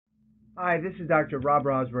Hi, this is Dr. Rob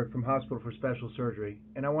Rozbruch from Hospital for Special Surgery,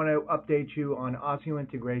 and I want to update you on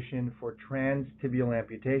osseointegration for transtibial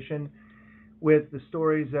amputation with the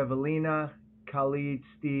stories of Elena, Khaled,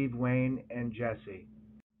 Steve, Wayne, and Jesse.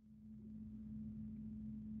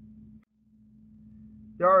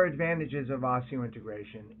 There are advantages of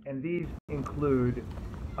osseointegration, and these include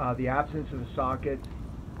the absence of a socket.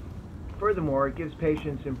 Furthermore, it gives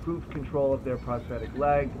patients improved control of their prosthetic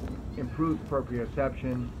leg, improved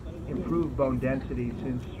proprioception, improved bone density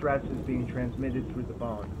since stress is being transmitted through the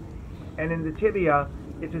bone. And in the tibia,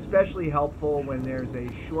 it's especially helpful when there's a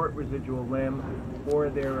short residual limb or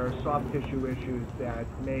there are soft tissue issues that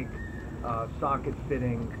make socket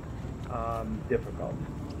fitting difficult.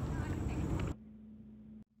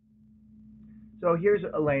 So here's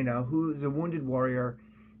Elena, who's a wounded warrior,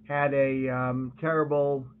 had a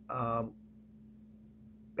terrible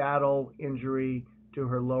battle injury to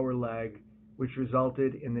her lower leg, which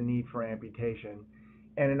resulted in the need for amputation,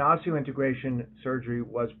 and an osseointegration surgery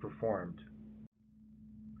was performed.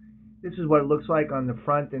 This is what it looks like on the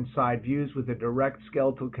front and side views with a direct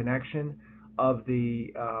skeletal connection of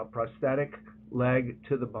the prosthetic leg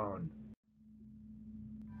to the bone.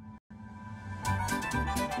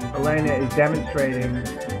 Elena is demonstrating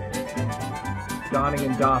donning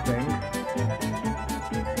and doffing.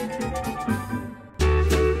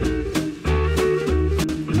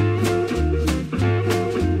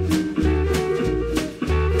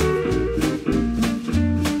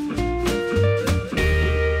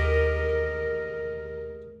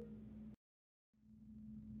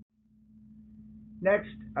 Next,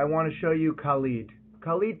 I want to show you Khaled.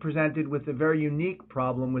 Khaled presented with a very unique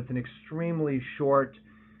problem with an extremely short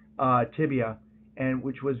tibia, and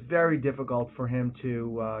which was very difficult for him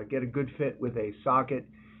to get a good fit with a socket.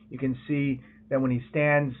 You can see that when he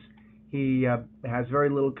stands, he has very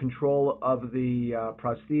little control of the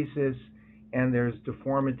prosthesis, and there's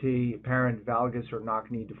deformity, apparent valgus or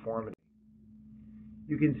knock-knee deformity.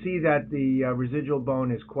 You can see that the residual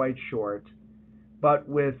bone is quite short, but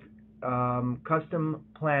with custom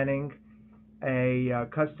planning, a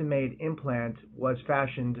custom-made implant was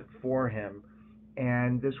fashioned for him,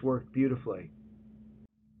 and this worked beautifully.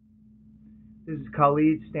 This is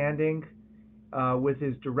Khaled standing with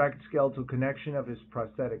his direct skeletal connection of his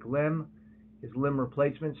prosthetic limb, his limb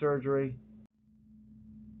replacement surgery.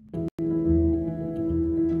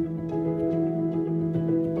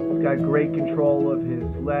 He's got great control of his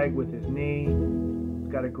leg with his knee.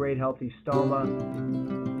 He's got a great healthy stoma,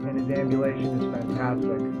 and his ambulation is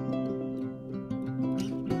fantastic.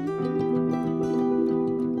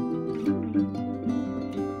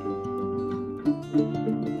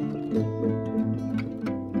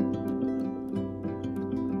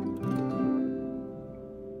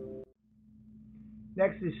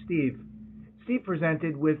 Next is Steve. Steve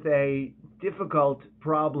presented with a difficult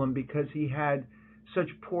problem because he had such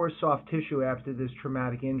poor soft tissue after this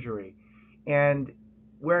traumatic injury, and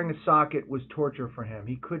wearing a socket was torture for him.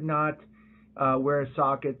 He could not wear a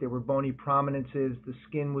socket. There were bony prominences, the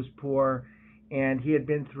skin was poor, and he had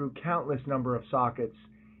been through countless number of sockets,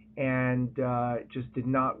 and it just did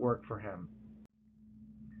not work for him.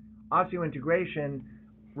 Osseointegration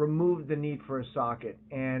removed the need for a socket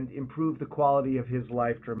and improved the quality of his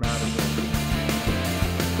life dramatically.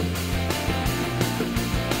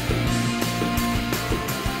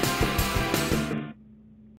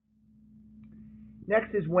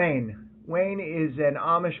 Next is Wayne. Wayne is an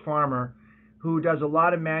Amish farmer who does a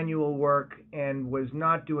lot of manual work and was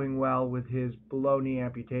not doing well with his below-knee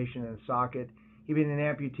amputation and socket. He'd been an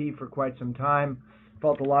amputee for quite some time,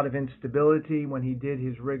 felt a lot of instability when he did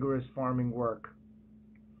his rigorous farming work.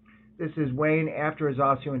 This is Wayne after his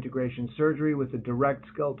osseointegration surgery with a direct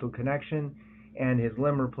skeletal connection and his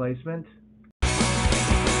limb replacement.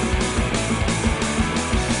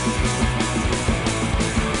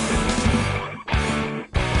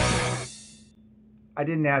 I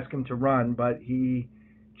didn't ask him to run, but he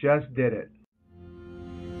just did it.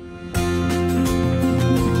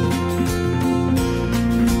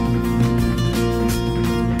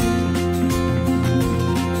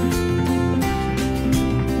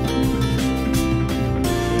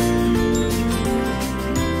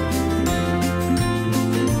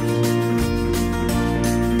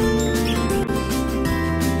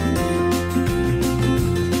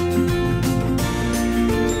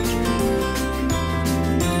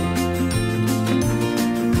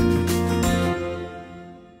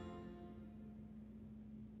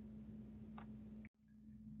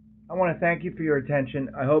 I want to thank you for your attention.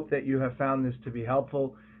 I hope that you have found this to be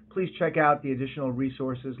helpful. Please check out the additional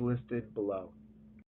resources listed below.